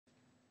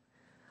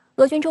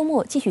俄军周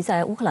末继续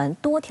在乌克兰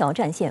多条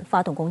战线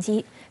发动攻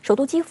击，首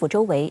都基辅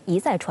周围一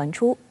再传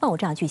出爆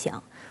炸巨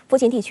响，附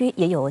近地区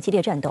也有激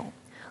烈战斗。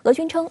俄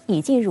军称已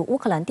进入乌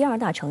克兰第二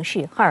大城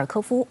市哈尔科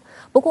夫，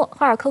不过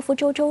哈尔科夫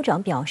州州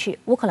长表示，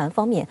乌克兰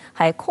方面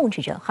还控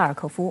制着哈尔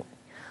科夫。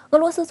俄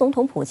罗斯总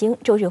统普京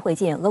周日会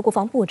见俄国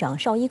防部长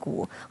绍伊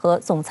古和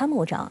总参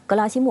谋长格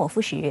拉西莫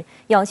夫时，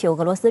要求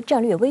俄罗斯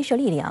战略威慑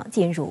力量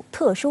进入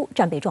特殊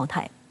战备状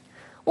态。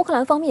乌克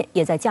兰方面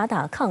也在加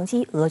大抗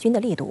击俄军的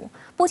力度，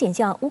不仅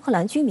向乌克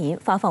兰居民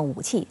发放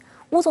武器，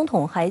乌总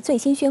统还最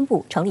新宣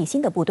布成立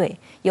新的部队，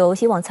由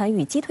希望参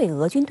与击退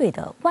俄军队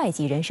的外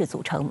籍人士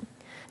组成。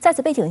在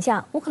此背景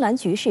下，乌克兰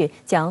局势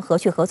将何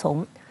去何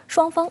从？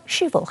双方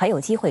是否还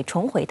有机会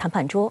重回谈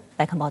判桌？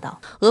来看报道。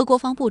俄国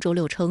防部周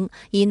六称，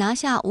已拿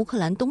下乌克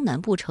兰东南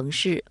部城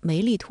市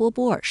梅利托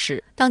波尔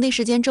市。当地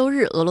时间周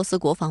日，俄罗斯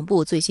国防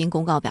部最新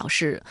公告表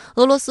示，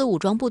俄罗斯武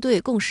装部队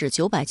共使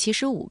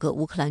975个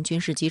乌克兰军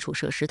事基础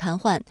设施瘫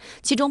痪，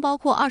其中包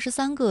括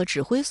23个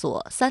指挥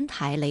所、3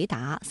台雷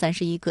达、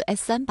31个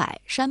S-300、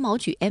山毛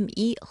榉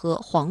M1 和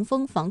黄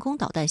蜂防空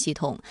导弹系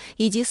统，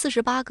以及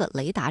48个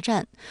雷达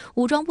站。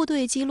武装部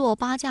队击落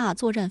8架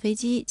作战飞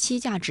机、7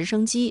架直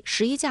升机、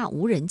11架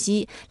无人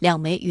机、2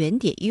枚原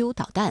点 U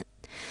导弹。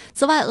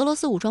此外，俄罗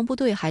斯武装部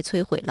队还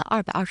摧毁了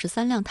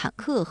223辆坦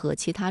克和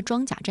其他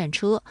装甲战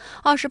车、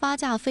28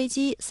架飞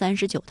机、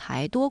39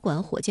台多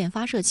管火箭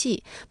发射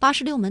器、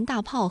86门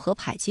大炮和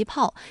迫击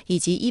炮，以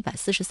及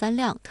143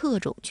辆特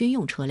种军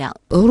用车辆。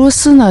俄罗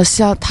斯呢，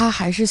他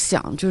还是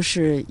想就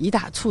是以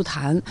打促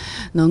谈，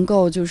能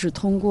够就是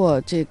通过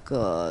这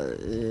个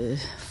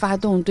发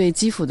动对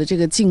基辅的这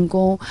个进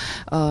攻，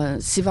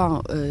希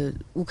望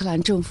乌克兰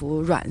政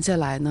府软下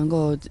来，能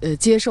够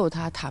接受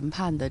他谈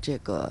判的这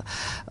个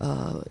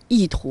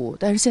意图，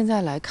但是现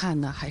在来看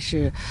呢，还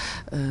是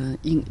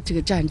这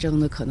个战争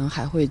呢可能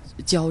还会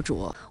焦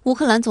灼。乌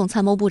克兰总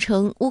参谋部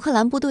称，乌克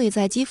兰部队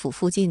在基辅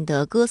附近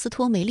的哥斯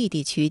托梅利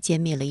地区歼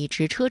灭了一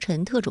支车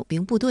臣特种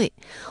兵部队。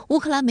乌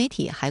克兰媒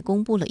体还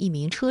公布了一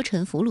名车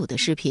臣俘虏的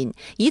视频，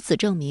以此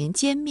证明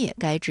歼灭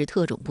该支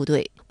特种部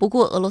队。不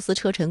过，俄罗斯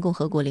车臣共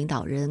和国领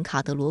导人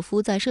卡德罗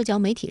夫在社交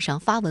媒体上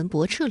发文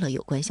驳斥了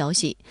有关消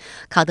息。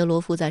卡德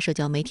罗夫在社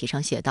交媒体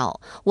上写道：“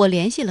我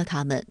联系了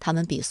他们，他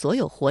们比所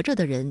有活着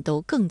的人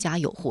都更加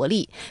有活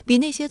力，比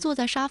那些坐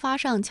在沙发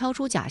上敲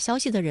出假消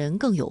息的人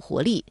更有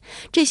活力。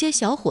这些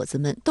小伙子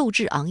们斗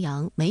志昂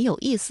扬，没有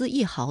一丝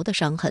一毫的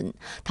伤痕。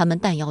他们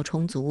弹药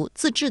充足，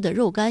自制的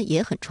肉干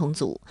也很充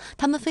足。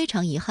他们非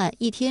常遗憾，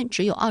一天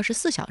只有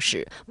24小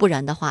时，不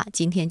然的话，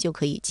今天就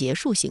可以结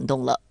束行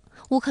动了。”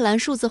乌克兰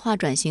数字化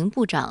转型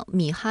部长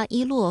米哈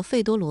伊洛·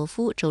费多罗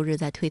夫周日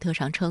在推特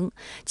上称，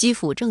基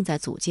辅正在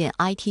组建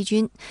IT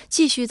军，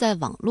继续在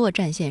网络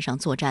战线上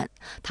作战。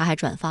他还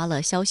转发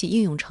了消息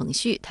应用程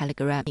序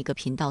Telegram 一个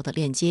频道的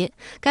链接，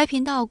该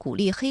频道鼓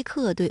励黑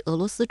客对俄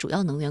罗斯主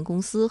要能源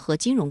公司和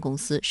金融公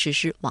司实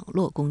施网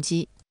络攻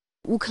击。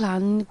乌克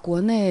兰国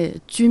内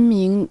军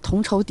民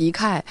同仇敌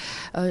忾，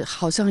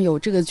好像有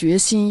这个决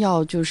心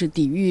要就是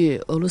抵御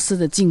俄罗斯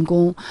的进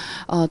攻，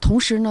同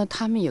时呢，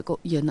他们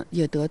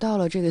也得到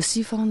了这个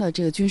西方的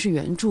这个军事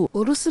援助。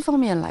俄罗斯方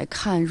面来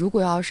看，如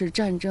果要是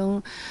战争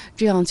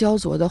这样焦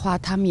灼的话，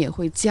他们也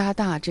会加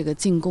大这个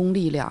进攻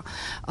力量，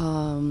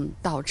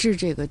导致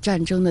这个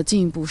战争的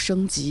进一步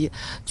升级，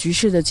局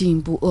势的进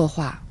一步恶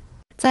化。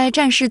在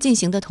战事进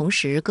行的同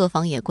时，各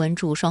方也关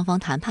注双方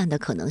谈判的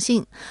可能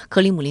性。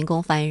克里姆林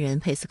宫发言人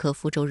佩斯科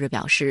夫周日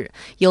表示，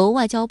由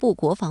外交部、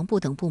国防部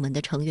等部门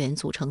的成员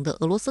组成的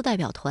俄罗斯代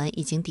表团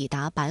已经抵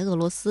达白俄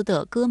罗斯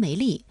的戈梅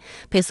利。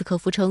佩斯科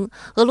夫称，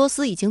俄罗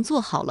斯已经做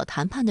好了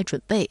谈判的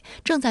准备，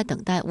正在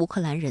等待乌克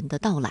兰人的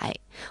到来。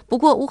不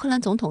过，乌克兰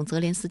总统泽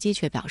连斯基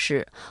却表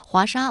示，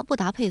华沙、布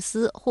达佩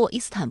斯或伊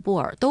斯坦布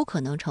尔都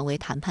可能成为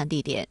谈判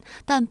地点，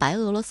但白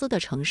俄罗斯的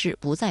城市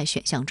不在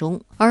选项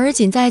中。而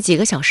仅在几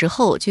个小时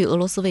后，据俄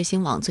罗斯卫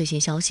星网最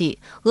新消息，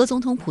俄总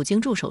统普京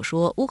助手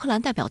说，乌克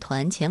兰代表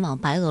团前往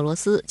白俄罗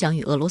斯，将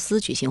与俄罗斯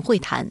举行会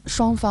谈。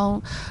双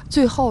方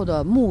最后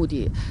的目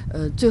的，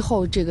最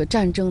后这个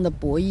战争的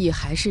博弈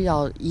还是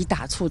要以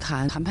打促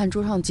谈，谈判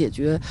桌上解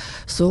决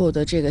所有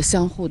的这个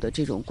相互的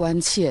这种关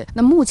切。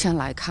那目前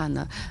来看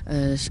呢，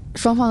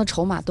双方的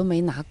筹码都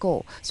没拿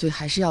够，所以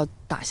还是要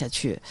打下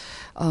去。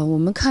我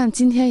们看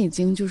今天已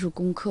经就是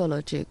攻克了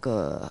这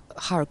个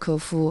哈尔科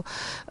夫。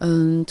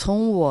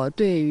从我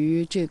对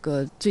于这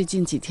个最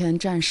近几天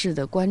战事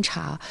的观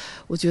察，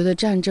我觉得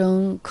战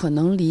争可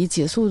能离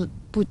结束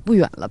不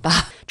远了吧。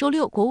周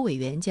六，国务委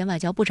员兼外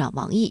交部长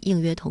王毅应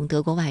约同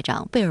德国外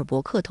长贝尔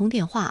伯克通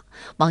电话。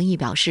王毅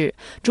表示，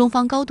中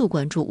方高度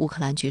关注乌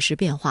克兰局势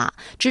变化，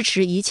支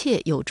持一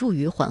切有助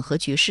于缓和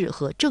局势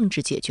和政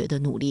治解决的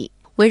努力。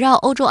围绕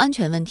欧洲安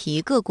全问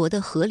题，各国的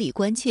合理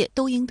关切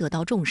都应得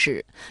到重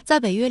视。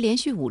在北约连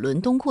续5轮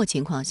东扩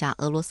情况下，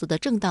俄罗斯的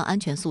正当安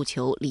全诉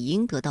求理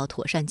应得到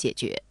妥善解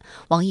决。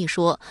王毅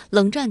说，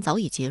冷战早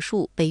已结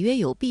束，北约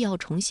有必要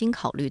重新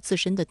考虑自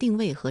身的定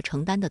位和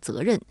承担的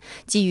责任，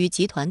基于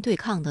集团对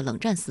抗的冷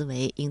战思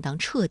维应当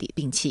彻底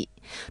摒弃。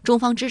中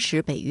方支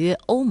持北约、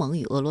欧盟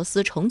与俄罗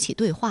斯重启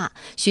对话，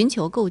寻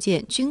求构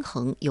建均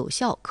衡、有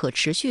效、可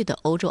持续的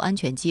欧洲安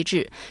全机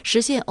制，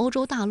实现欧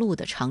洲大陆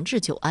的长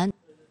治久安。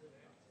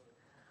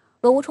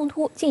俄乌冲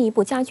突进一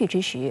步加剧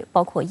之时，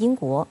包括英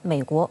国、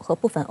美国和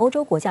部分欧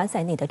洲国家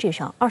在内的至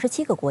少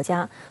27个国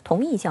家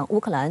同意向乌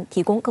克兰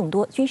提供更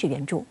多军事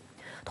援助。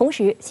同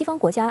时，西方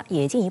国家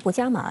也进一步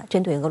加码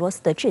针对俄罗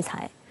斯的制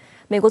裁。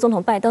美国总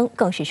统拜登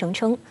更是声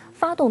称，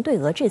发动对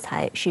俄制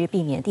裁是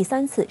避免第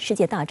3次世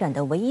界大战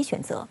的唯一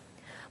选择。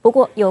不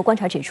过，有观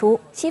察指出，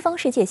西方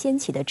世界掀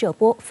起的这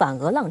波反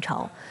俄浪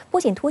潮，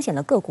不仅凸显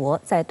了各国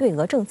在对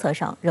俄政策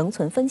上仍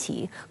存分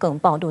歧，更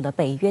暴露了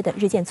北约的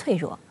日渐脆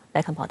弱。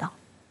来看报道。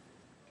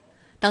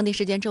当地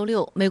时间周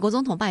六，美国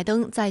总统拜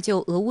登在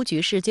就俄乌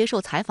局势接受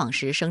采访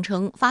时声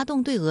称，发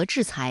动对俄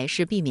制裁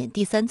是避免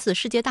第3次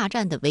世界大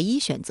战的唯一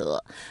选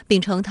择，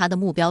并称他的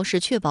目标是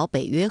确保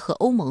北约和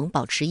欧盟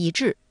保持一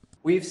致。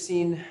We've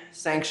seen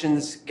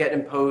sanctions get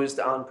imposed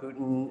on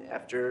Putin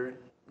after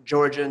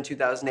Georgia in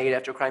 2008,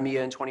 after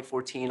Crimea in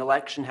 2014,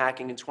 election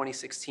hacking in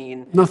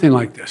 2016. Nothing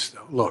like this,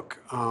 though. Look,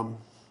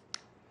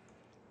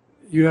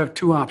 you have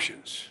 2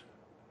 options.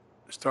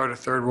 Start a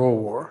third world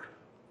war,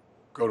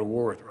 go to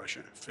war with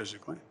Russia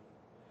physically,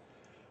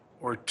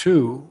 or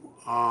 2,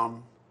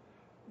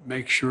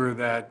 make sure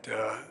that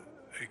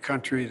a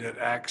country that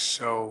acts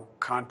so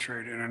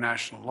contrary to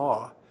international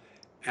law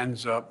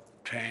ends up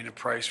paying a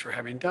price for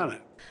having done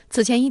it.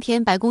 此前一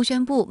天，白宫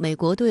宣布，美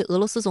国对俄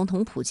罗斯总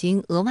统普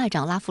京、俄外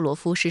长拉夫罗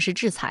夫实施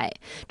制裁，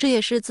这也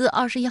是自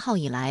21号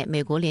以来，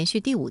美国连续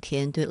第5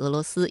天对俄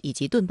罗斯以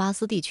及顿巴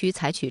斯地区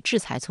采取制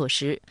裁措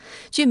施。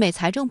据美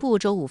财政部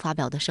周5发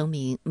表的声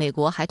明，美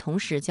国还同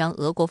时将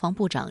俄国防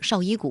部长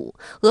绍伊古、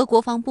俄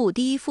国防部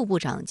第1副部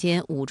长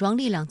兼武装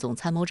力量总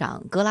参谋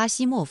长格拉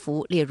西莫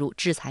夫列入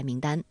制裁名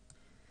单。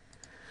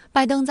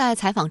拜登在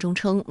采访中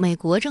称，美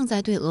国正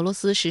在对俄罗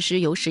斯实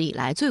施有史以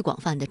来最广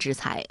泛的制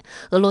裁，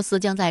俄罗斯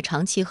将在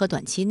长期和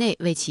短期内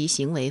为其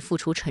行为付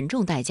出沉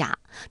重代价。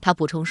他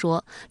补充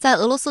说，在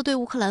俄罗斯对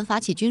乌克兰发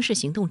起军事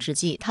行动之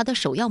际，他的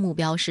首要目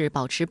标是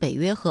保持北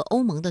约和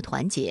欧盟的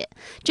团结。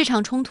这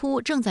场冲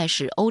突正在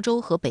使欧洲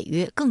和北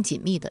约更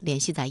紧密地联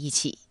系在一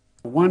起。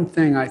One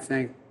thing I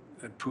think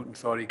that Putin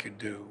thought he could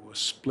do was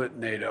split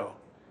NATO,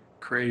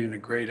 creating a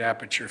great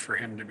aperture for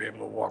him to be able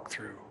to walk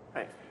through.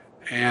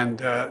 And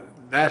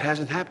that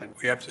hasn't happened.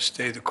 We have to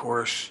stay the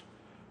course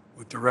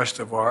with the rest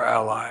of our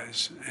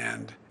allies.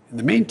 And in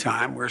the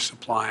meantime, we're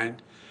supplying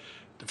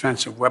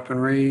defensive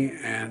weaponry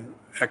and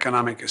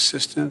economic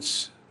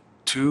assistance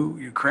to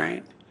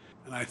Ukraine.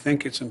 And I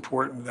think it's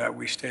important that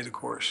we stay the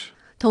course.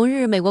 同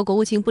日，美国国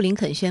务卿布林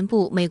肯宣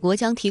布，美国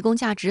将提供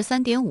价值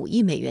3.5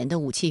亿美元的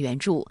武器援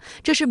助，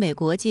这是美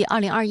国继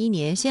2021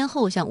年先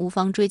后向乌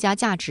方追加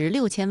价值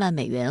6000万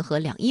美元和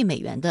2亿美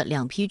元的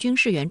2批军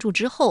事援助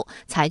之后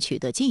采取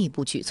的进一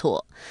步举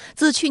措。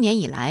自去年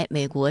以来，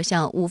美国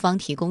向乌方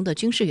提供的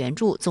军事援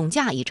助总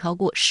价已超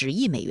过10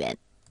亿美元。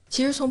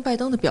其实从拜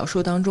登的表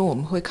述当中，我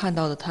们会看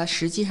到的，他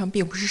实际上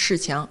并不是示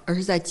强，而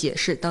是在解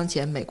释当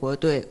前美国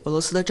对俄罗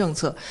斯的政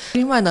策。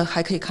另外呢，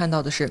还可以看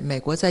到的是，美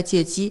国在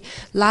借机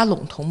拉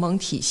拢同盟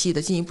体系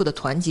的进一步的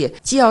团结，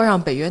既要让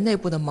北约内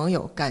部的盟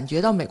友感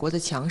觉到美国的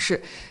强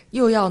势，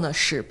又要呢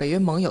使北约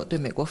盟友对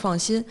美国放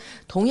心，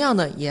同样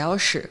呢也要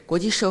使国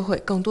际社会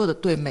更多的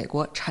对美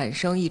国产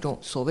生一种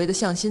所谓的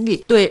向心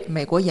力，对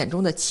美国眼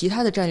中的其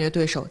他的战略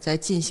对手在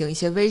进行一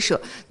些威慑。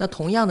那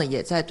同样呢，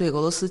也在对俄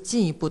罗斯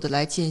进一步的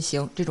来进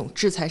行这种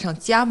制裁上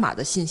加码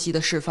的信息的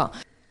释放。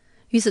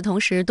与此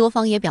同时，多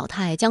方也表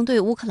态将对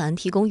乌克兰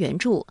提供援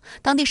助。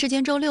当地时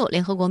间周六，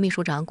联合国秘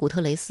书长古特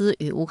雷斯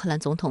与乌克兰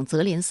总统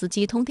泽连斯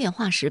基通电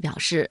话时表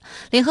示，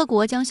联合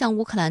国将向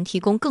乌克兰提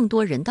供更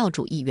多人道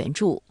主义援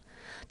助。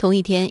同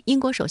一天，英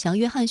国首相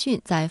约翰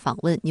逊在访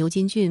问牛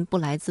津郡布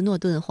莱兹诺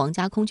顿皇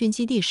家空军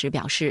基地时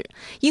表示，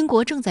英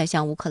国正在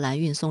向乌克兰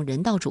运送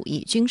人道主义、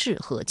军事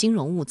和金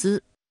融物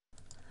资。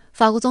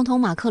法国总统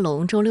马克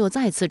龙周六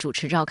再次主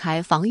持召开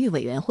防御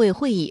委员会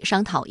会议，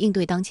商讨应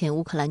对当前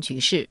乌克兰局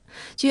势。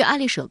据爱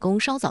丽舍宫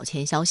稍早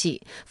前消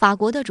息，法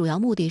国的主要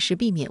目的是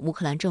避免乌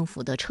克兰政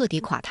府的彻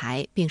底垮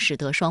台，并使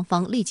得双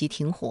方立即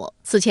停火。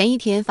此前一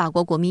天，法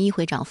国国民议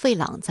会长费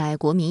朗在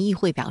国民议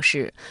会表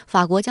示，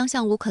法国将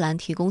向乌克兰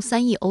提供3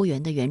亿欧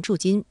元的援助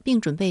金，并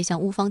准备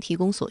向乌方提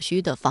供所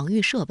需的防御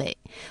设备。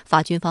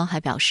法军方还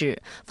表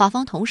示，法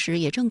方同时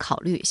也正考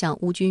虑向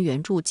乌军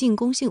援助进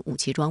攻性武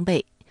器装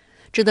备。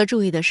值得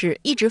注意的是，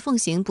一直奉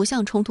行不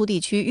向冲突地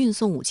区运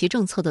送武器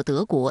政策的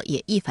德国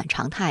也一反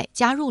常态，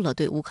加入了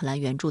对乌克兰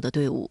援助的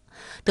队伍。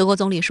德国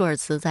总理舒尔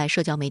茨在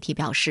社交媒体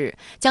表示，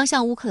将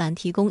向乌克兰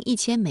提供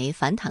1000枚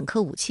反坦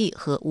克武器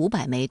和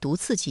500枚毒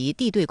刺级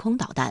地对空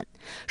导弹。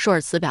舒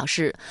尔茨表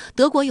示，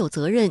德国有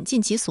责任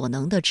尽其所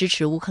能地支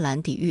持乌克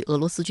兰抵御俄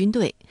罗斯军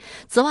队。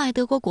此外，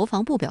德国国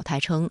防部表态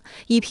称，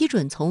已批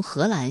准从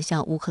荷兰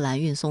向乌克兰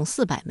运送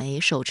400枚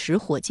手持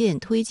火箭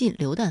推进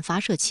榴弹发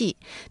射器，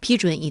批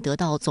准已得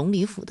到总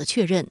理府的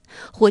确认。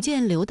火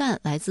箭榴弹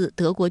来自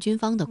德国军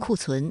方的库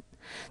存。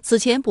此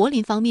前，柏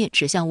林方面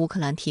只向乌克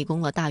兰提供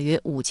了大约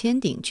5000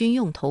顶军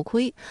用头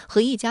盔和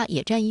一家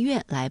野战医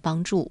院来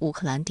帮助乌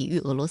克兰抵御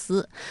俄罗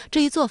斯。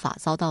这一做法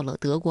遭到了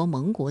德国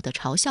盟国的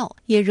嘲笑，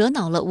也惹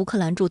恼了乌克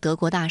兰驻德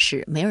国大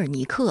使梅尔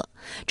尼克。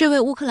这位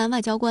乌克兰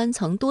外交官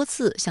曾多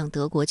次向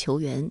德国求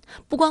援，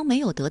不光没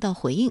有得到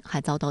回应，还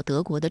遭到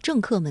德国的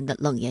政客们的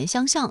冷言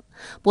相向。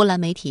波兰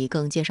媒体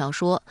更介绍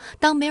说，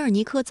当梅尔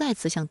尼克再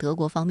次向德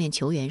国方面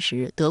求援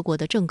时，德国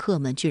的政客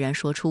们居然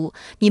说出：“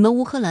你们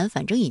乌克兰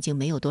反正已经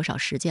没有多少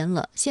时间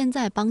了，现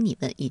在帮你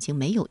们已经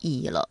没有意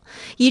义了。”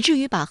以至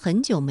于把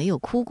很久没有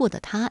哭过的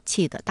他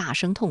气得大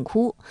声痛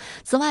哭。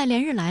此外，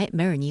连日来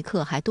梅尔尼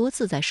克还多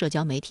次在社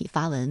交媒体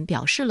发文，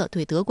表示了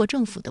对德国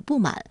政府的不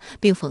满，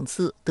并讽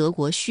刺德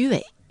国虚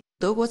伪。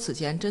德国此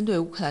前针对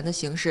乌克兰的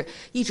形势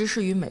一直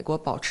是与美国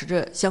保持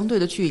着相对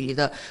的距离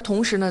的，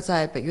同时呢，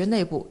在北约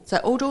内部，在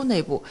欧洲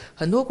内部，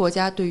很多国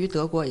家对于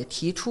德国也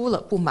提出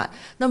了不满。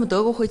那么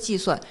德国会计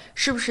算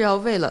是不是要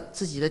为了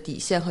自己的底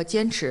线和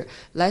坚持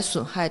来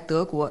损害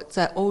德国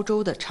在欧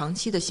洲的长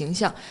期的形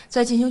象，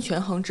在进行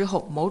权衡之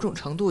后，某种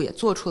程度也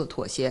做出了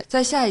妥协。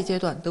在下一阶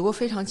段，德国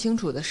非常清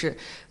楚的是，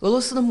俄罗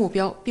斯的目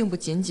标并不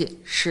仅仅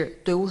是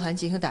对乌克兰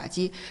进行打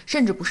击，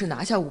甚至不是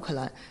拿下乌克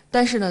兰。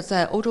但是呢，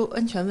在欧洲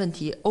安全问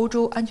题、欧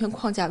洲安全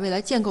框架未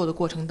来建构的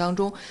过程当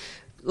中，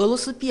俄罗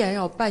斯必然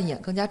要扮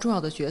演更加重要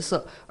的角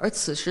色。而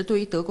此时对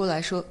于德国来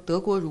说，德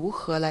国如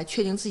何来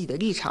确定自己的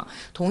立场，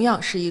同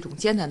样是一种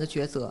艰难的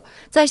抉择。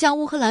在向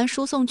乌克兰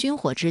输送军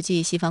火之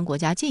际，西方国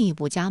家进一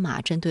步加码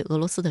针对俄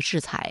罗斯的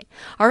制裁，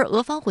而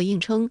俄方回应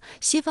称，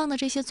西方的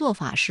这些做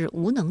法是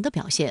无能的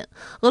表现。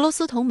俄罗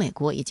斯同美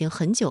国已经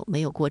很久没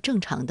有过正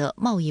常的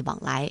贸易往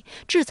来，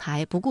制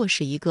裁不过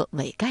是一个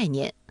伪概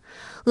念。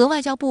俄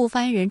外交部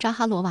发言人扎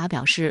哈罗娃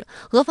表示，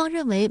俄方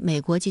认为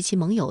美国及其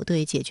盟友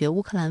对解决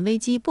乌克兰危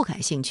机不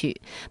感兴趣，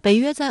北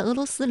约在俄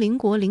罗斯邻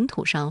国领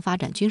土上发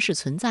展军事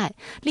存在，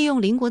利用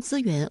邻国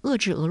资源遏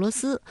制俄罗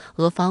斯，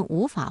俄方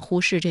无法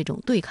忽视这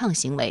种对抗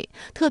行为，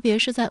特别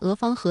是在俄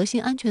方核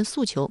心安全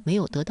诉求没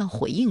有得到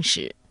回应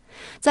时。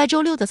在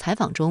周六的采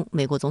访中，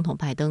美国总统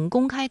拜登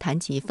公开谈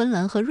及芬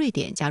兰和瑞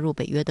典加入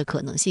北约的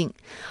可能性。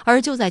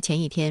而就在前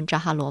一天，扎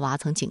哈罗娃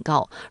曾警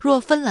告，若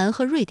芬兰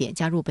和瑞典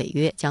加入北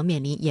约，将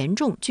面临严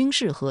重军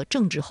事和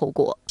政治后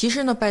果。其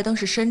实呢，拜登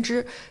是深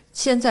知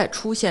现在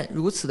出现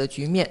如此的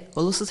局面，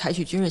俄罗斯采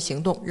取军事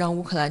行动，让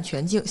乌克兰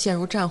全境陷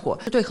入战火。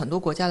对很多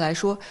国家来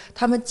说，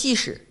他们即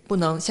使不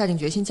能下定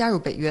决心加入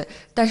北约，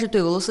但是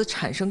对俄罗斯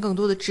产生更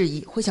多的质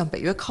疑，会向北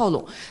约靠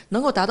拢。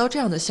能够达到这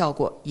样的效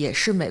果，也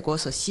是美国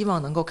所希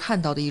望能够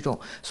看到的一种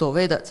所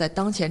谓的在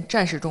当前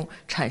战事中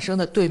产生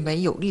的对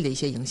美有利的一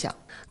些影响。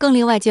更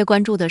令外界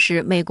关注的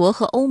是，美国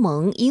和欧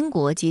盟、英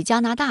国及加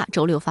拿大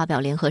周六发表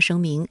联合声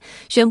明，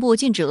宣布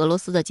禁止俄罗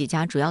斯的几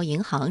家主要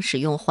银行使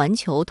用环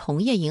球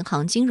同业银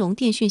行金融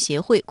电讯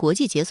协会国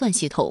际结算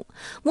系统。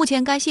目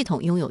前该系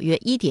统拥有约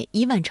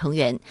 1.1万成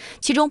员，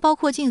其中包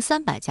括近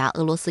300家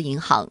俄罗斯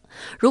银行。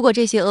如果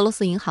这些俄罗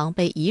斯银行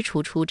被移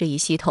除出这一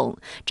系统，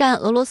占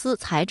俄罗斯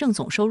财政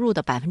总收入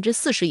的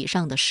40%以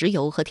上的石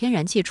油和天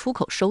然气出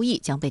口收益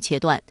将被切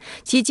断，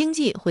其经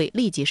济会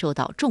立即受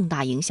到重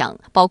大影响，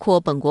包括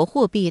本国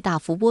货币大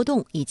幅波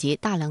动以及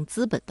大量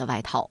资本的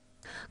外逃。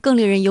更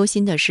令人忧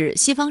心的是，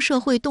西方社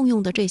会动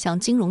用的这项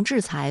金融制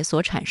裁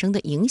所产生的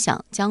影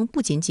响将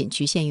不仅仅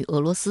局限于俄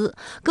罗斯，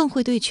更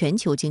会对全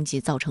球经济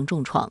造成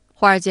重创。《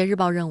华尔街日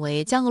报》认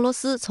为，将俄罗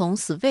斯从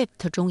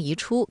SWIFT 中移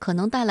出可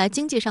能带来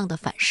经济上的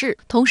反噬。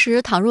同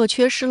时，倘若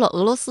缺失了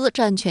俄罗斯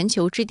占全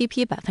球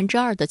GDP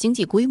 2% 的经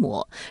济规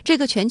模，这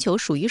个全球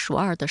数一数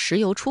二的石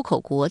油出口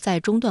国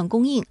在中断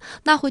供应，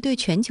那会对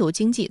全球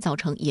经济造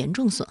成严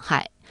重损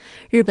害。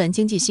日本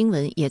经济新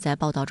闻也在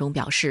报道中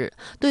表示，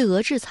对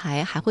俄制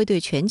裁还会对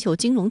全球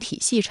金融体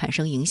系产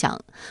生影响。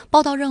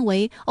报道认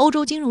为，欧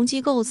洲金融机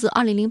构自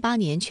2008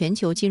年全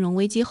球金融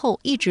危机后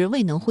一直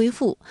未能恢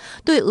复，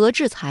对俄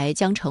制裁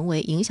将成为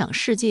影响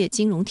世界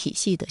金融体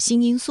系的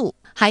新因素。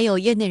还有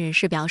业内人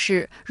士表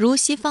示，如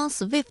西方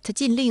SWIFT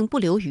禁令不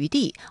留余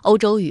地，欧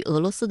洲与俄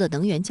罗斯的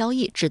能源交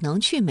易只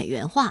能去美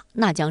元化，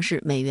那将是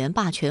美元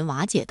霸权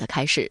瓦解的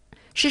开始。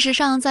事实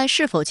上，在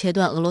是否切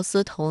断俄罗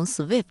斯同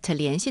SWIFT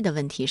联系的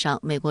问题上，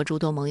美国诸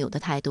多盟友的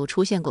态度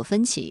出现过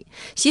分歧。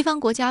西方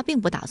国家并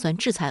不打算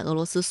制裁俄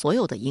罗斯所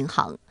有的银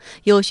行。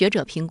有学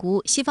者评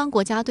估，西方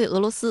国家对俄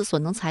罗斯所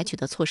能采取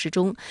的措施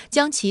中，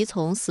将其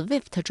从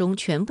SWIFT 中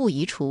全部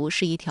移除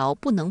是一条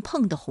不能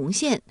碰的红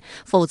线，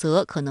否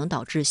则可能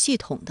导致系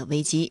统的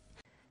危机。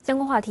相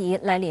关话题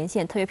来连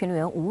线特约评论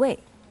员吴卫。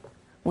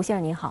吴先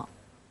生您好。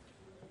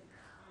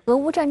俄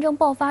乌战争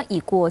爆发已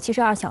过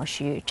72小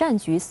时，战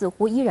局似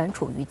乎依然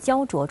处于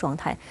焦灼状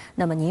态。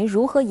那么您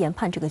如何研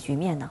判这个局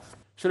面呢？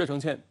时来成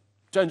谶，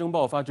战争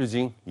爆发至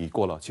今已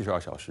过了72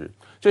小时，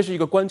这是一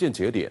个关键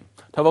节点，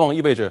它往往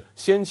意味着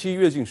先期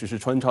越境实施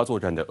穿插作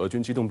战的俄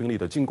军机动兵力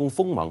的进攻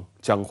锋芒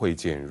将会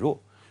减弱，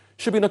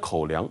士兵的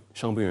口粮、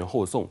伤兵员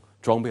后送、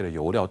装备的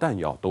油料、弹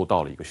药都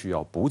到了一个需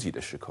要补给的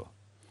时刻。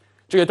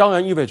这也当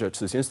然意味着，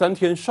此前3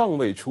天尚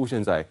未出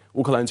现在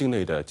乌克兰境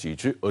内的几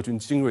支俄军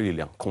精锐力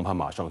量，恐怕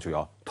马上就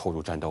要投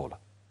入战斗了。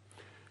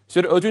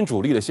随着俄军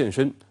主力的现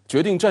身，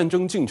决定战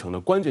争进程的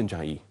关键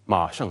战役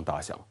马上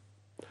打响。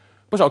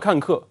不少看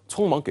客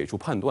匆忙给出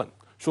判断，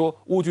说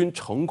乌军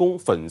成功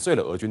粉碎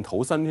了俄军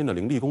头3天的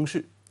凌厉攻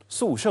势，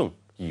速胜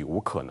已无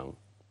可能。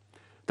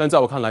但在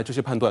我看来，这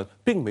些判断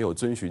并没有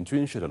遵循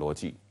军事的逻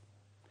辑。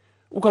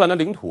乌克兰的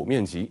领土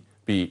面积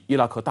比伊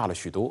拉克大了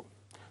许多，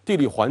地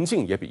理环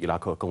境也比伊拉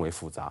克更为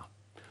复杂，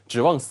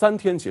指望3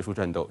天结束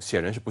战斗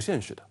显然是不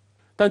现实的。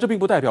但这并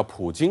不代表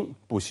普京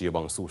不希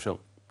望速胜，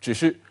只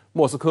是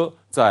莫斯科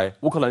在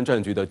乌克兰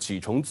战局的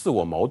几重自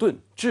我矛盾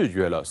制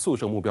约了速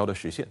胜目标的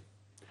实现。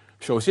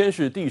首先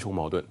是第一重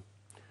矛盾，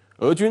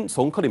俄军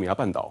从克里米亚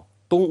半岛、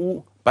东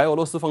乌、白俄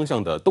罗斯方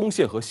向的东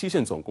线和西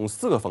线总共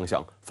4个方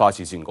向发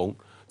起进攻。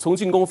从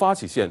进攻发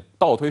起线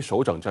倒推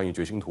首长战役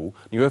决心图，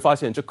你会发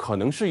现这可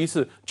能是一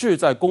次志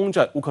在攻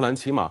占乌克兰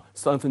起码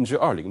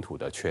2/3领土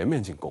的全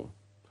面进攻。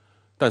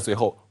但随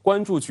后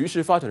关注局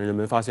势发展的人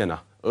们发现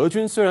俄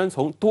军虽然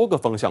从多个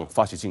方向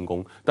发起进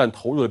攻，但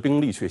投入的兵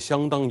力却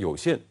相当有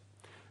限。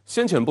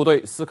先遣部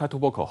队撕开突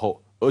破口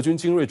后，俄军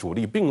精锐主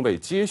力并未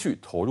接续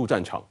投入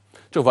战场，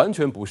这完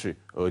全不是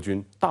俄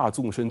军大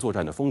纵深作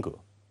战的风格。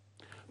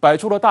摆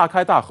出了大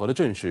开大合的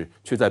阵势，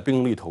却在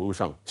兵力投入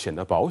上显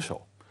得保守，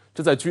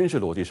这在军事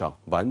逻辑上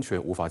完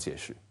全无法解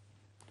释。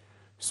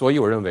所以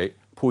我认为，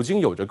普京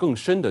有着更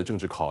深的政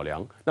治考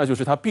量，那就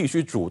是他必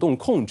须主动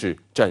控制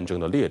战争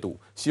的烈度，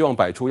希望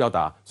摆出要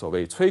打所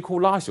谓摧枯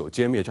拉朽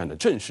歼灭战的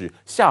阵势，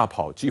吓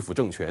跑基辅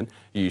政权，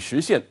以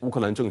实现乌克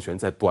兰政权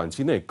在短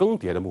期内更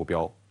迭的目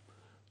标。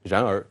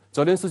然而，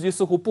泽连斯基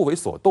似乎不为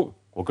所动。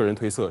我个人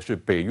推测是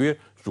北约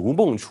如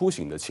梦初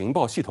醒的情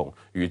报系统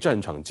与战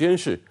场监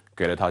视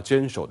给了他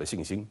坚守的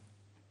信心。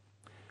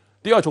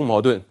第二重矛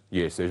盾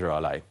也随之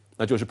而来，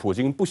那就是普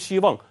京不希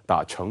望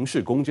打城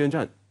市攻坚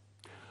战。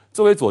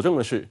作为佐证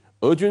的是，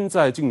俄军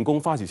在进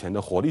攻发起前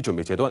的火力准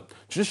备阶段，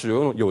只使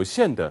用有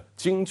限的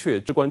精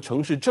确至关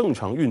城市正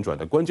常运转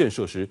的关键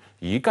设施，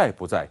一概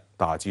不在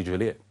打击之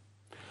列。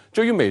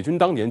这与美军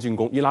当年进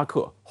攻伊拉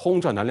克、轰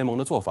炸南联盟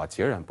的做法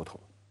截然不同。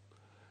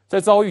在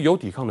遭遇有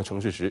抵抗的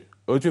城市时，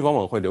俄军往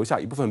往会留下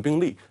一部分兵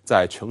力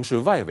在城市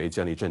外围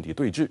建立阵地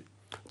对峙，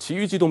其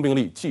余机动兵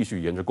力继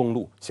续沿着公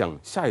路向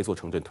下一座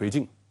城镇推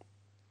进。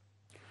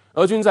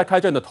俄军在开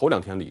战的头2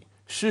天里，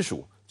师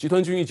属集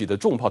团军一级的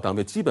重炮单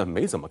位基本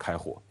没怎么开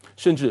火，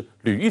甚至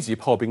旅一级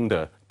炮兵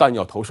的弹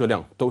药投射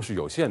量都是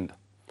有限的。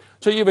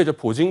这意味着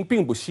普京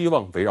并不希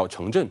望围绕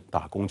城镇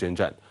打攻坚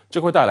战，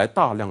这会带来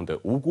大量的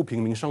无辜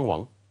平民伤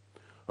亡。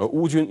而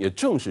乌军也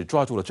正是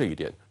抓住了这一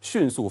点，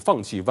迅速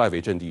放弃外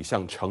围阵地，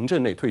向城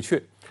镇内退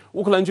却。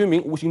乌克兰军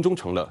民无形中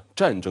成了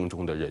战争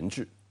中的人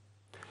质。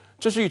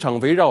这是一场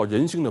围绕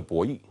人心的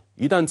博弈，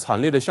一旦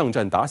惨烈的巷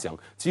战打响，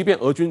即便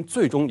俄军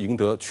最终赢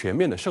得全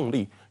面的胜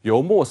利，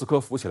由莫斯科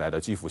扶起来的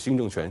基辅新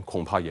政权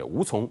恐怕也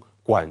无从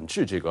管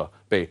制这个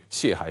被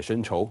血海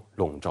深仇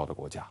笼罩的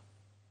国家。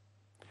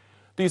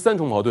第3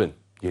重矛盾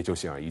也就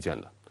显而易见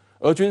了，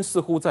俄军似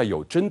乎在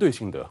有针对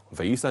性的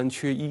围3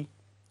缺1。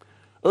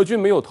俄军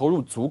没有投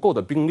入足够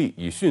的兵力，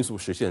以迅速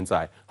实现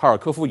在哈尔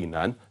科夫以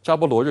南、扎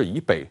波罗热以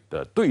北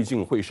的对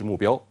境会师目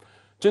标。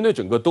针对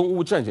整个东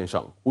乌战线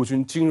上，乌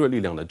军精锐力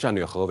量的战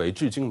略合围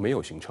至今没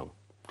有形成。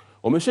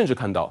我们甚至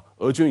看到，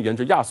俄军沿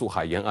着亚速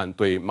海沿岸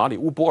对马里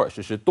乌波尔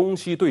实施东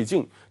西对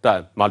进，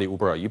但马里乌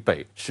波尔以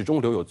北始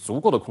终留有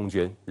足够的空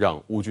间让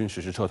乌军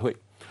实施撤退。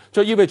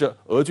这意味着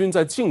俄军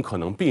在尽可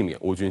能避免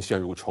乌军陷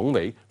入重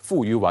围、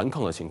负隅顽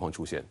抗的情况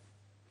出现。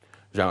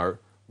然而，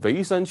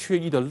围3缺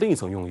1的另一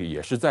层用意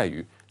也是在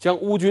于将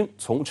乌军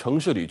从城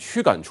市里驱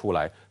赶出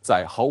来，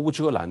在毫无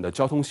遮拦的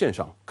交通线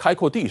上、开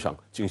阔地上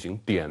进行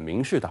点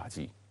名式打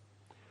击。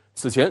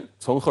此前，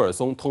从赫尔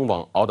松通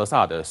往敖德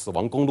萨的死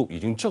亡公路已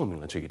经证明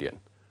了这一点。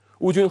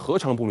乌军何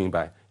尝不明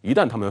白，一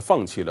旦他们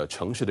放弃了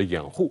城市的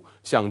掩护，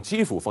向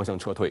基辅方向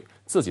撤退，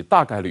自己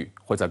大概率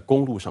会在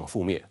公路上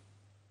覆灭。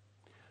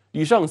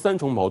以上3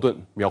重矛盾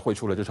描绘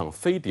出了这场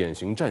非典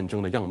型战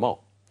争的样貌。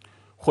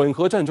混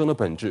合战争的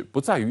本质不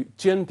在于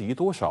歼敌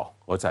多少，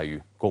而在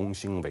于攻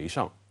心为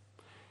上。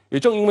也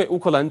正因为乌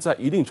克兰在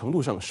一定程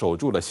度上守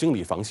住了心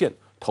理防线，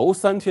头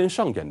3天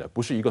上演的不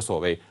是一个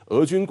所谓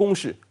俄军攻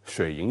势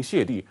水银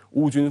泻地、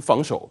乌军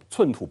防守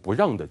寸土不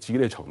让的激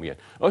烈场面，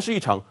而是一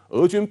场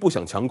俄军不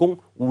想强攻、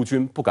乌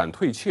军不敢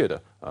退却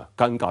的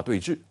尴尬对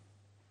峙。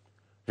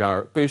然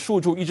而，被束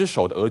住一只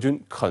手的俄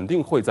军肯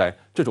定会在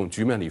这种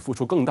局面里付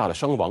出更大的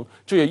伤亡，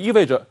这也意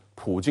味着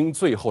普京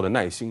最后的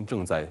耐心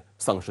正在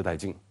丧失殆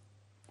尽。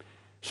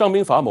上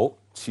兵伐谋，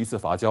其次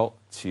伐交，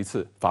其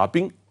次伐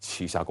兵，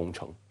其下攻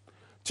城。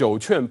久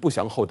劝不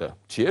降后的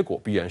结果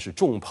必然是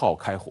重炮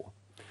开火。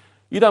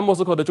一旦莫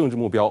斯科的政治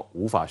目标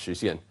无法实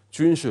现，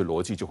军事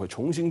逻辑就会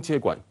重新接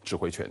管指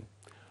挥权。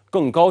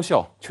更高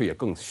效却也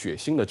更血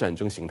腥的战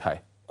争形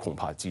态恐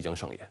怕即将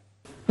上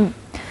演。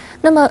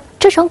那么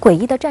这场诡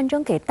异的战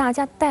争给大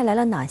家带来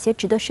了哪些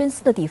值得深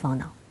思的地方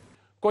呢？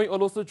关于俄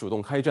罗斯主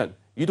动开战，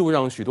一度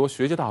让许多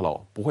学界大佬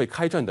不会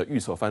开战的预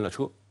测翻了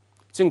车。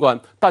尽管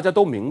大家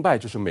都明白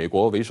这是美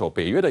国为首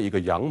北约的一个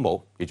阳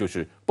谋，也就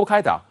是不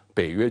开打，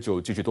北约就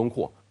继续东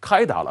扩；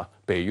开打了，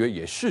北约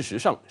也事实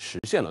上实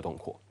现了东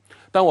扩。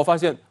但我发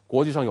现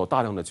国际上有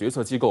大量的决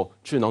策机构、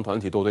智囊团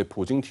体都对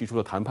普京提出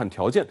的谈判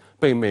条件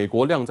被美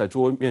国晾在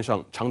桌面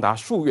上长达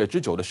数月之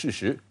久的事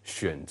实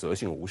选择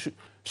性无视，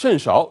甚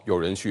少有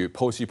人去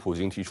剖析普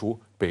京提出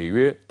北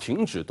约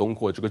停止东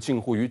扩这个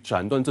近乎于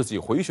斩断自己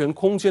回旋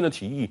空间的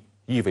提议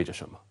意味着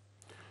什么。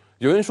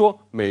有人说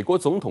美国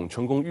总统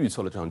成功预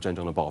测了这场战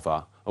争的爆发，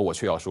而我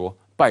却要说，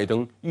拜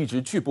登一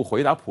直拒不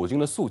回答普京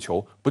的诉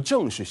求，不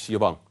正是希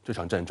望这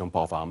场战争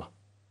爆发吗？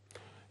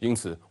因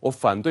此，我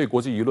反对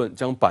国际舆论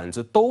将板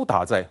子都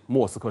打在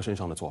莫斯科身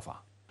上的做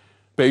法。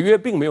北约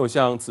并没有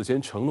像此前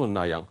承诺的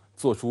那样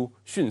做出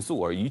迅速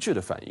而一致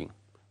的反应。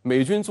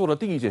美军做的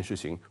第一件事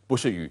情不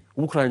是与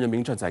乌克兰人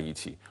民站在一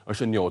起，而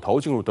是扭头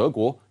进入德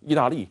国、意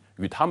大利，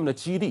与他们的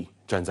基地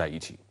站在一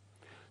起。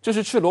这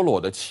是赤裸裸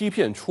的欺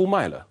骗、出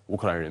卖了乌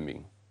克兰人民。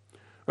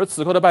而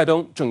此刻的拜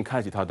登正开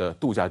启他的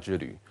度假之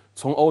旅，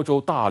从欧洲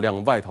大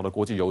量外逃的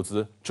国际游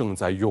资正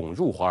在涌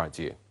入华尔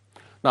街。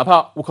哪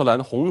怕乌克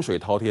兰洪水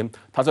滔天，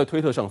他在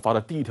推特上发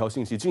的第一条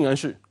信息竟然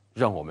是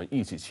让我们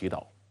一起祈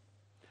祷。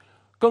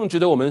更值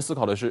得我们思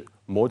考的是，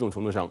某种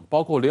程度上，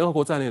包括联合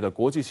国在内的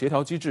国际协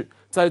调机制，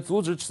在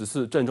阻止此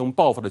次战争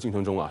爆发的进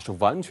程中是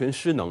完全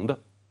失能的。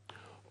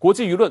国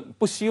际舆论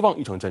不希望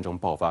一场战争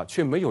爆发，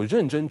却没有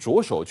认真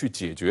着手去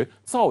解决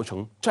造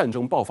成战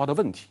争爆发的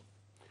问题。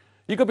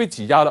一个被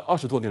挤压了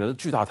20多年的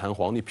巨大弹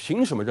簧，你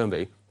凭什么认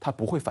为它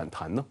不会反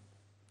弹呢？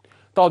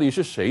到底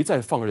是谁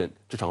在放任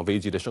这场危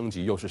机的升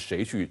级？又是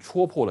谁去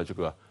戳破了这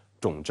个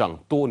肿胀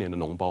多年的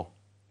脓包？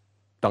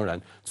当然，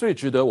最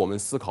值得我们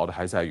思考的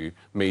还在于，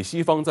美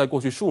西方在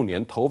过去数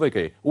年投喂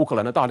给乌克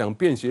兰的大量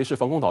便携式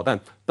防空导弹、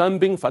单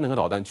兵反坦克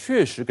导弹，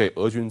确实给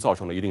俄军造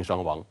成了一定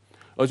伤亡。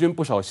俄军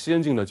不少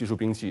先进的技术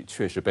兵器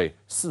确实被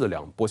4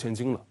两拨千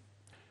斤了。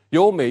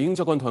由美英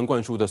教官团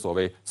灌输的所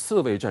谓刺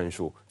猬战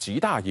术，极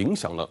大影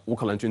响了乌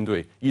克兰军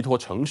队依托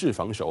城市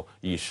防守、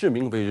以市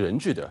民为人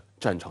质的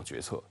战场决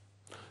策。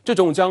这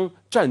种将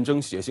战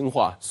争血腥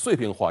化、碎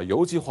片化、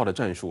游击化的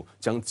战术，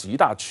将极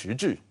大迟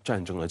滞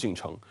战争的进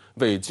程，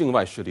为境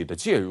外势力的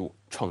介入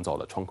创造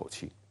了窗口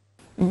期。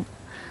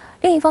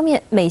另一方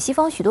面，美西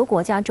方许多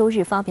国家周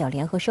日发表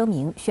联合声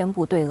明，宣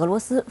布对俄罗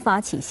斯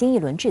发起新一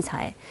轮制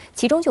裁，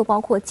其中就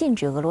包括禁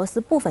止俄罗斯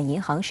部分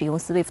银行使用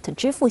SWIFT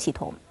支付系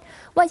统。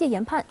外界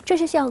研判这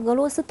是向俄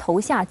罗斯投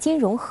下金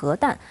融核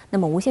弹。那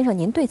么，吴先生，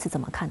您对此怎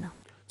么看呢？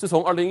自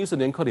从2014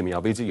年克里米亚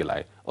危机以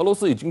来，俄罗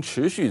斯已经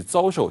持续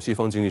遭受西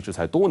方经济制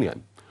裁多年，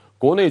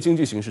国内经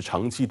济形势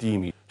长期低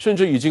迷，甚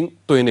至已经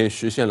对内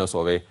实现了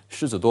所谓“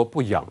狮子多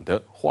不痒”的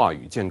话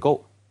语建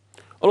构。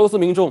俄罗斯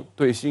民众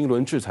对新一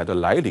轮制裁的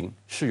来临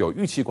是有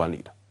预期管理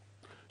的。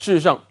事实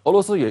上，俄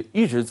罗斯也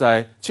一直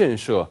在建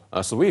设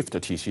SWIFT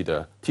体系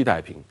的替代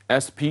品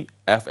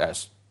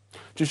SPFS。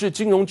只是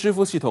金融支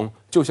付系统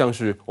就像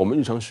是我们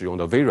日常使用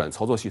的微软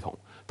操作系统，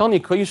当你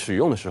可以使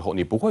用的时候，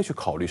你不会去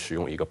考虑使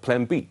用一个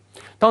Plan B；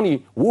 当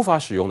你无法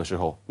使用的时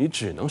候，你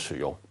只能使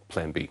用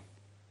Plan B。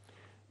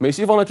美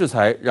西方的制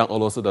裁让俄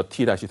罗斯的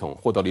替代系统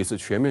获得了一次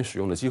全面使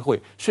用的机会，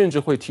甚至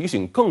会提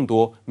醒更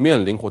多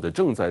面临或者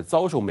正在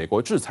遭受美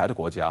国制裁的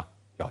国家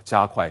要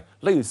加快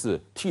类似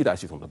替代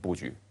系统的布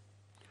局。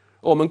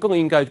我们更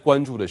应该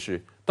关注的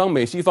是，当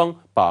美西方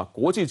把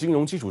国际金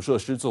融基础设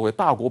施作为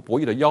大国博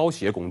弈的要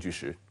挟工具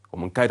时，我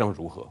们该当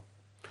如何？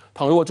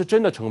倘若这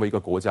真的成为一个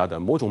国家的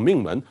某种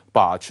命门，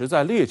把持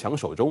在列强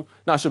手中，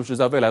那是不是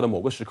在未来的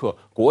某个时刻，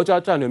国家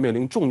战略面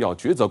临重要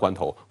抉择关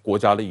头，国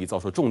家利益遭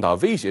受重大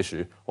威胁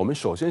时，我们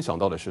首先想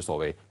到的是所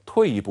谓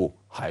退一步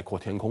海阔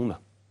天空呢？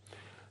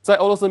在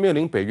俄罗斯面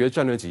临北约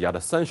战略挤压的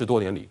30多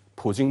年里，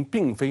普京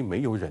并非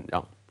没有忍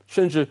让，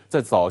甚至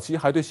在早期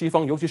还对西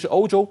方，尤其是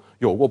欧洲，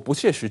有过不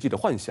切实际的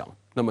幻想。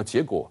那么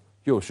结果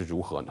又是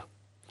如何呢？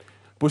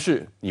不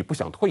是你不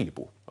想退一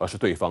步，而是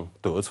对方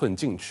得寸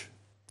进尺。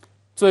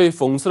最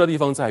讽刺的地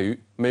方在于，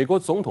美国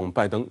总统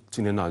拜登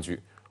今天那句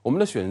“我们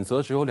的选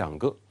择只有2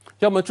个，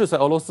要么制裁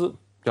俄罗斯，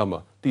要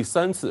么第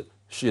3次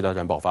世界大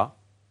战爆发”。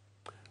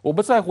我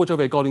不在乎这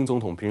位高龄总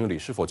统平日里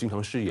是否经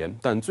常失言，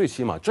但最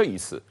起码这一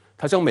次，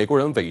他将美国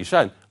人伪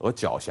善而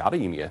狡黠的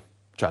一面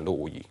展露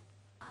无遗。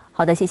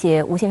好的，谢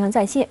谢吴先生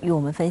在线与我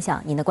们分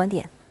享您的观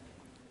点，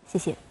谢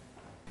谢。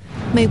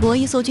美国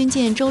一艘军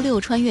舰周6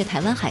穿越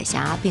台湾海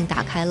峡，并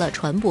打开了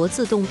船舶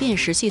自动辨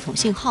识系统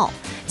信号。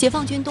解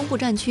放军东部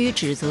战区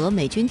指责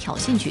美军挑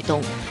衅举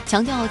动，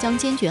强调将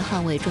坚决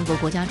捍卫中国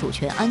国家主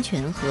权、安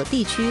全和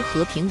地区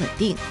和平稳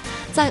定。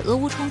在俄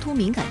乌冲突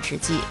敏感之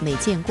际，美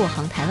舰过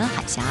航台湾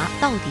海峡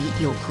到底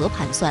有何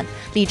盘算？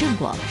李振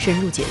广深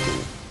入解读。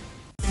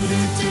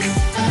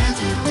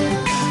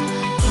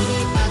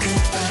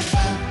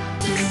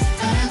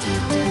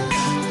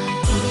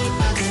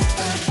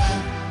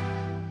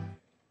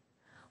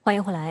欢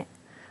迎回来。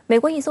美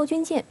国一艘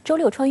军舰周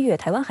六穿越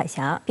台湾海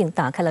峡，并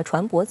打开了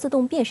船舶自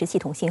动辨识系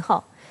统信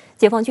号。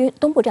解放军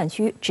东部战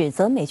区指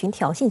责美军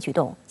挑衅举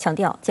动，强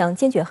调将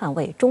坚决捍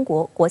卫中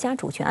国国家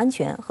主权安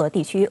全和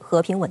地区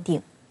和平稳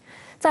定。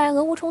在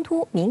俄乌冲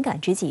突敏感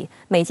之际，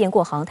美舰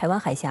过航台湾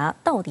海峡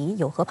到底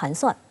有何盘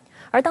算？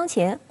而当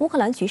前乌克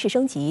兰局势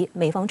升级，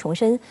美方重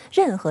申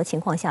任何情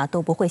况下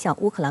都不会向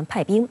乌克兰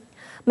派兵。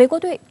美国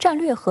对战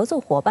略合作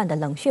伙伴的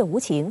冷血无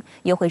情，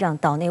又会让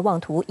岛内妄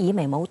图以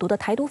美谋独的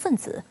台独分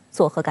子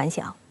作何感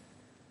想？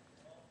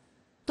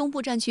东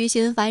部战区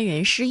新闻发言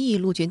人施毅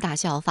陆军大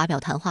校发表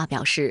谈话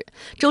表示，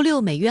周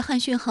六美约翰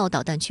逊号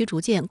导弹驱逐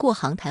舰过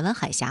航台湾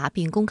海峡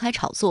并公开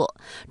炒作，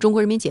中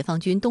国人民解放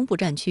军东部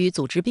战区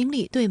组织兵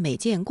力对美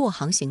舰过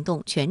航行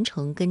动全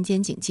程跟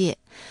监警戒。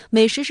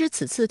美实施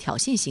此次挑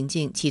衅行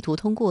径，企图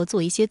通过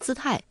做一些姿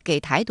态给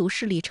台独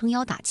势力撑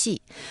腰打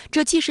气，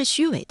这既是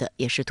虚伪的，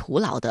也是徒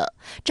劳的。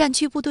战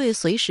区部队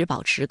随时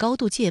保持高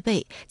度戒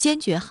备，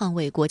坚决捍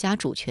卫国家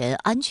主权、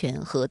安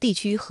全和地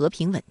区和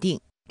平稳定。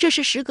这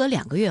是时隔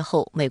2个月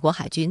后，美国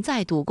海军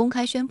再度公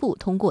开宣布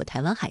通过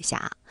台湾海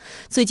峡。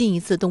最近一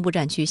次东部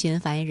战区新闻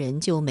发言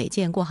人就美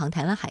舰过航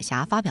台湾海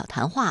峡发表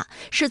谈话，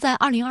是在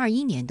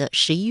2021年的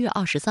11月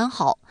23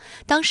号。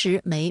当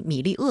时美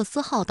米利厄斯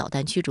号导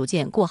弹驱逐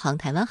舰过航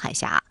台湾海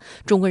峡，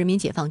中国人民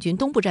解放军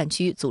东部战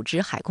区组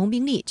织海空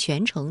兵力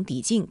全程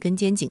抵近跟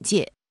监警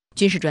戒。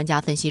军事专家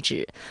分析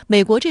指，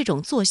美国这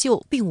种作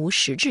秀并无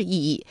实质意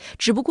义，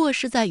只不过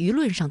是在舆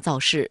论上造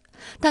势。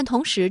但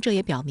同时，这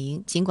也表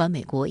明，尽管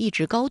美国一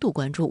直高度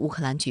关注乌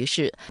克兰局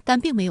势，但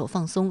并没有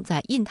放松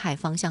在印太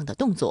方向的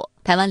动作。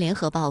台湾联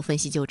合报分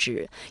析就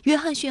指，约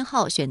翰逊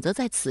号选择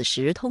在此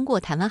时通过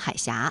台湾海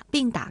峡，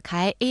并打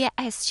开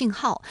AIS 信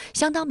号，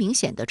相当明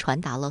显地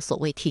传达了所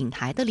谓挺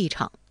台的立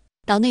场。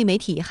岛内媒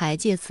体还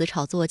借此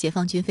炒作解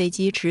放军飞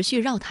机持续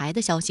绕台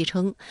的消息，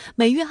称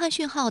美约翰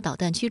逊号导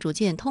弹驱逐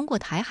舰通过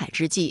台海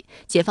之际，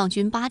解放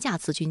军8架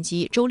次军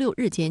机周六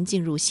日间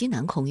进入西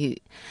南空域。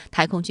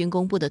台空军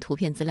公布的图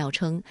片资料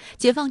称，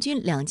解放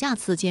军2架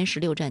次歼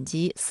16战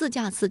机、4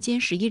架次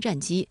歼11战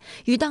机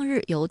于当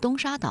日由东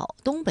沙岛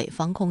东北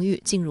方空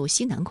域进入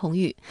西南空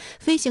域，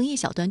飞行一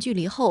小段距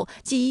离后，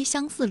即依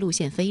相似路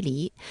线飞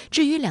离。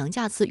至于2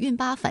架次运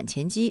8反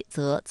潜机，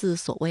则自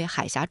所谓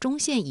海峡中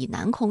线以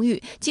南空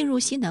域进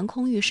入西南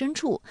空域深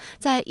处，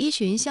在依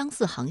循相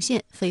似航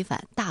线飞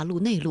返大陆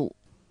内陆。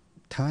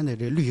台湾的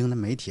这绿营的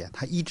媒体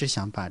他一直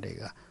想把这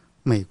个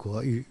美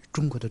国与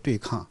中国的对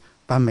抗，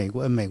把美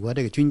国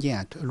这个军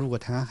舰入过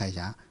台湾海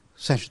峡，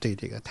算是对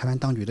这个台湾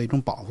当局的一种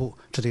保护，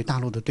是对大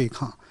陆的对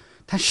抗。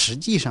但实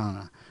际上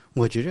呢，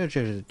我觉得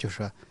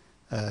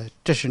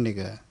这是那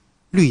个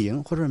绿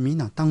营或者民进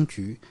党当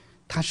局，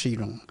它是一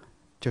种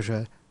就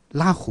是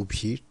拉虎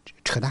皮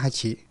扯大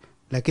旗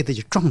来给自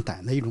己壮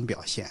胆的一种表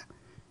现。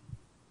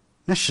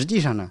那实际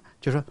上呢，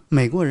就是说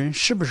美国人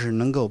是不是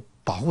能够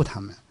保护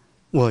他们？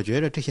我觉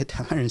得这些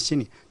台湾人心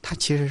里他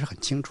其实是很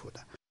清楚的。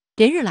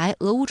连日来，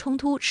俄乌冲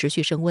突持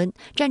续升温，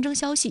战争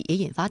消息也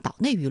引发岛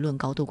内舆论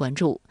高度关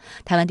注。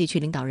台湾地区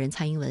领导人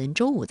蔡英文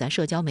周五在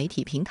社交媒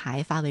体平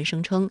台发文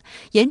声称，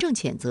严正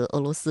谴责俄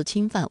罗斯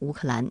侵犯乌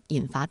克兰，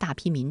引发大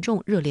批民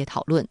众热烈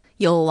讨论。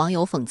有网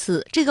友讽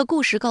刺，这个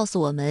故事告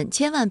诉我们，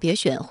千万别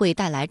选会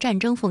带来战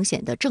争风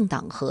险的政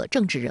党和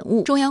政治人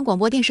物。中央广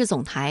播电视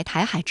总台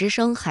台海之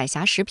声海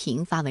峡时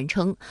评发文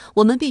称，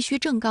我们必须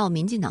正告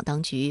民进党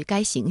当局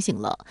该醒醒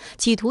了，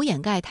企图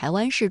掩盖台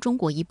湾是中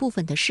国一部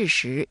分的事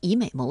实，以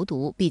美谋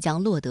独，必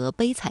将落得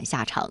悲惨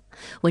下场。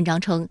文章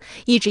称，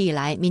一直以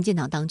来，民进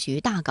党当局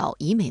大搞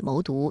以美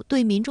谋独，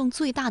对民众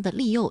最大的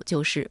利诱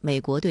就是美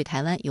国对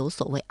台湾有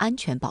所谓安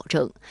全保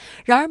证。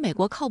然而，美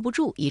国靠不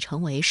住已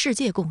成为世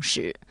界共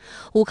识。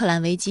乌克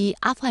兰危机、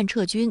阿富汗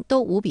撤军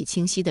都无比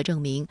清晰地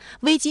证明，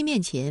危机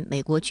面前，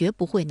美国绝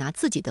不会拿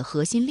自己的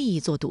核心利益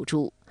做赌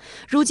注。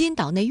如今，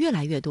岛内越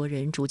来越多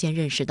人逐渐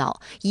认识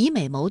到，以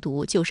美谋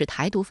独就是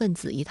台独分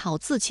子一套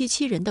自欺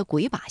欺人的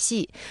鬼把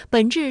戏，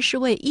本质是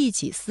为一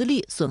己私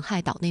利、损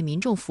害岛内民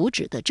众福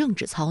祉的政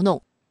治操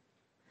弄。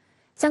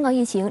香港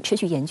疫情持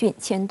续严峻，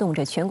牵动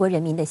着全国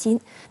人民的心。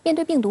面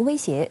对病毒威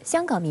胁，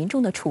香港民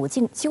众的处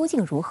境究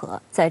竟如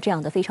何？在这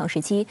样的非常时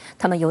期，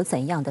他们有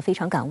怎样的非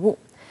常感悟？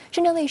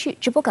深圳卫视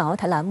直播港澳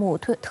台栏目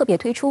特别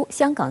推出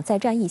香港再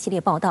战役系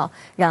列报道，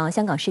让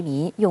香港市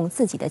民用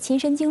自己的亲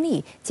身经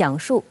历讲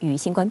述与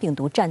新冠病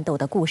毒战斗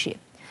的故事。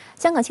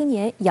香港青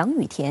年杨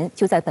雨田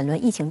就在本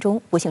轮疫情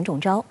中不幸中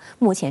招，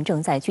目前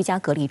正在居家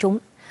隔离中。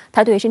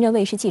他对深圳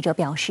卫视记者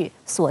表示，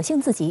所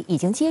幸自己已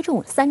经接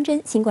种3针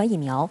新冠疫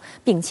苗，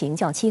病情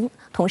较轻。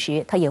同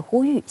时，他也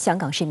呼吁香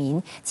港市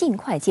民尽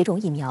快接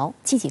种疫苗，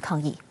积极抗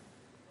疫。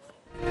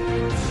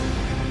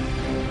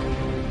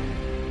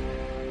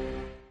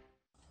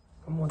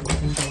咁我哋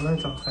見到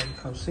咧就係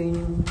頭先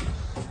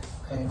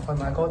外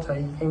賣哥仔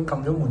已經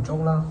撳咗門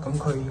鐘啦，咁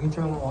佢已經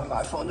將外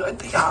賣放咗喺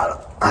地下啦。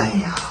哎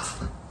呀，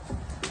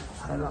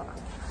係啦，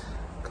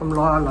咁攞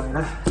下嚟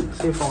咧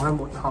先放喺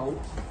門口，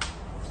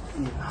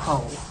然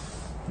後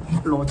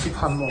攞支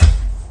噴霧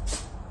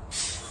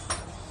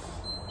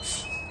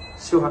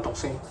消下毒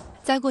先。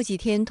再过几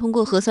天，通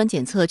过核酸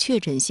检测确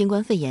诊新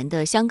冠肺炎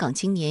的香港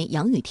青年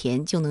杨雨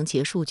田就能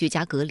结束居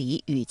家隔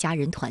离，与家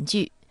人团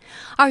聚。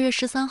2月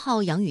13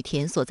号，杨雨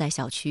田所在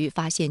小区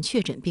发现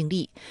确诊病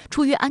例，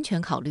出于安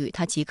全考虑，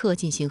他即刻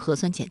进行核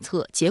酸检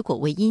测，結果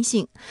為陰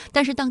性。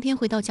但是當天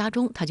回到家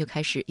中，他就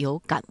開始有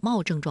感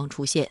冒症狀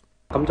出現。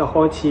咁就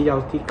開始有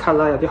啲咳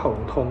啦，有啲喉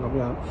嚨痛咁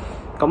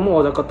樣。咁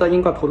我就覺得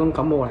應該普通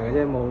感冒嚟嘅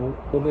啫，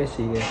冇咩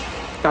事嘅。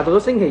但到咗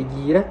星期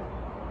2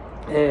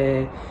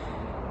呢，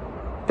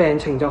病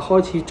情就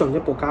開始進一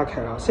步加劇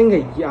啦。星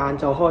期2晏晝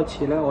開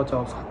始呢，我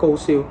就發高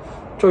燒，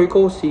最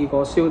高試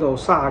過燒到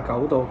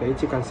39度幾，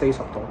接近40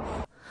度。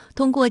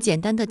通過簡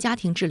單的家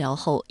庭治療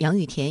後，楊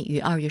雨田於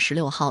2月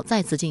16號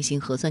再次進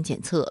行核酸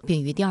檢測，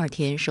並於第二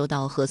天收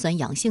到核酸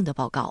陽性的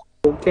報告。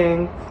好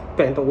驚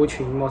病毒會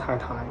傳染我太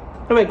太，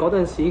因為嗰陣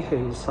時其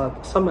實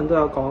新聞都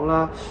有講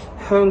啦，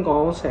香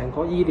港成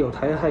個醫療體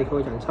系佢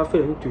人手非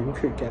常之短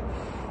缺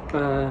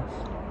嘅。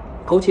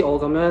好似我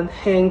咁樣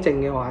輕症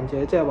嘅患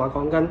者，即係話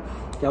講緊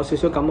有少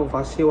少感冒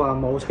發燒啊，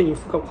冇出現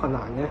呼吸困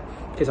難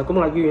嘅，其實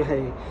公立醫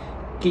院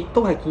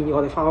都係建議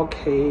我哋翻屋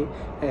企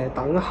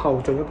等候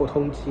進一步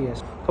通知嘅。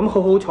咁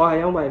好彩係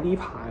因為呢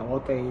排我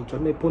哋準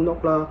備搬屋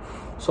啦，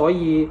所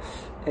以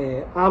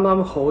啱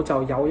啱好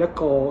就有一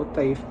個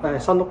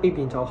新屋呢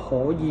邊就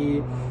可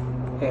以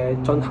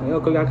進行一個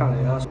居家隔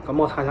離啦。咁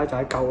我太太就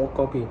喺舊屋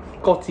嗰邊，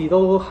各自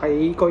都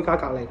喺居家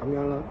隔離咁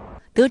樣啦。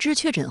得知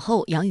確診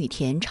後，楊雨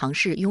田嘗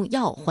試用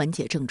藥緩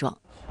解症狀。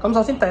咁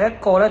首先第一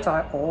個咧就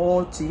係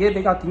我自己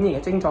比較典型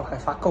嘅症狀係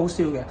發高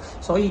燒嘅，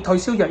所以退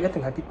燒藥一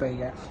定係必備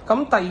嘅。咁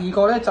第二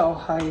個咧就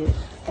係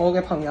我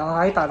嘅朋友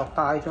喺大陸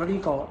帶咗呢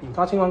個蓮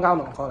花清瘟膠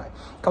囊過嚟。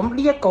咁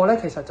呢一個咧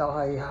其實就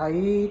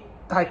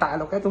係大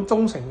陸嘅一種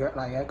中成藥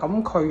嚟嘅，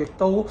咁佢亦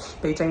都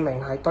被證明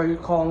係對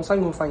抗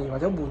新冠肺炎或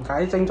者緩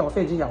解症狀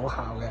非常之有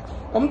效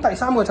嘅。咁第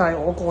三個就係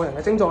我個人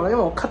嘅症狀啦，因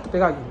為我咳得比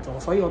較嚴重，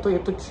所以我都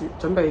準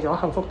備咗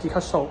幸福止咳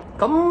素。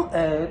咁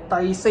第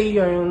4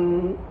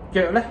樣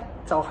藥咧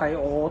就係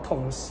我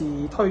同事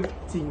推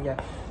薦嘅，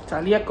就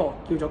係呢一個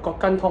叫做葛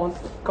根湯。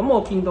咁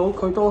我見到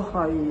佢都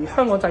係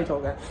香港製造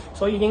嘅，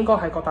所以應該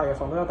係各大藥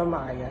房都有得賣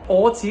嘅。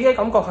我自己嘅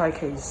感覺係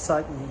其實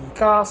而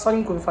家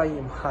新冠肺炎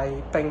係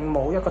並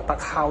冇一個特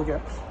效藥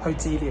去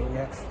治療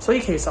嘅，所以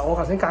其實我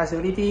頭先介紹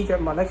呢啲藥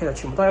物咧，其實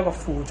全部都係一個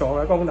輔助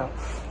嘅功能。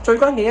最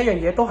關鍵一樣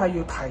嘢都係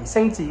要提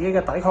升自己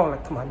嘅抵抗力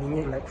同埋免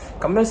疫力，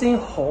咁樣先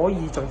可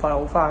以盡快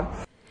好返。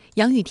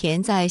楊雨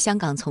田在香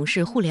港從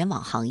事互聯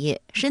網行業，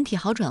身體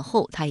好轉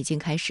後，他已經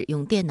開始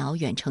用電腦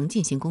遠程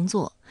進行工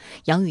作。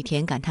楊雨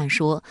田感嘆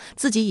說，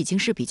自己已經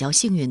是比較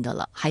幸運的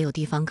了，還有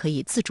地方可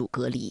以自主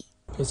隔離。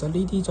其實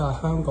呢啲就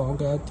係香港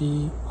嘅一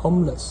啲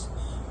homeless，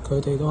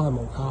 佢哋都係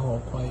無家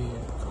可歸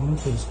嘅。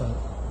咁其實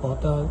我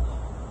覺得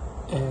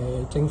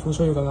政府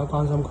需要更加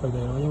關心佢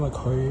哋咯，因為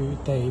佢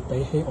哋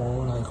比起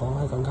我嚟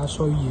講係更加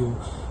需要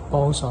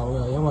幫手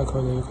嘅，因為佢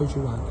哋嘅居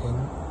住環境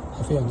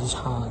係非常之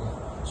差嘅。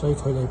所以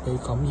佢哋被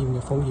感染嘅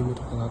風險會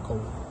更加高。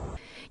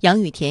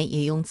楊雨田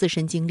也用自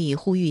身經歷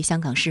呼籲香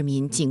港市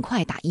民盡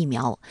快打疫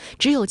苗，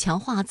只有強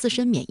化自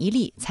身免疫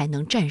力，才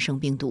能戰勝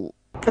病毒。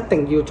一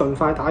定要盡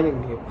快打疫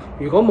苗，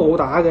如果冇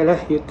打嘅呢，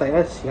要第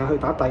一時間去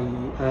打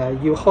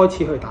要開始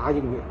去打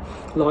疫苗。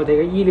內地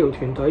嘅醫療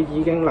團隊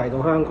已經嚟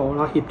到香港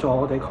啦，協助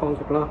我哋抗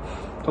疫啦。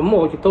咁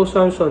我亦都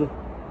相信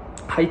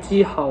喺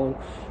之後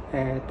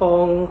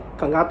當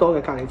更加多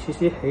嘅隔離設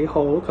施起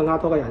好，更加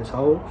多嘅人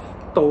手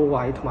到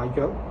位同埋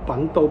藥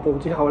品到埗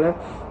之後呢，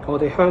我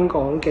哋香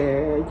港嘅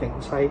形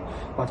勢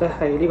或者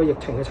係呢個疫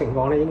情嘅情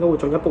況呢，應該會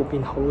進一步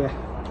變好嘅。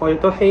我亦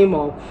都希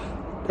望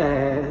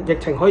疫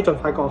情可以盡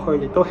快過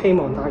去，亦都希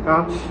望大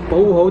家保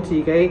護好自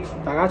己，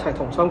大家一齊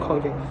同心抗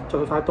疫，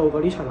盡快渡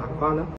過呢場難關啦。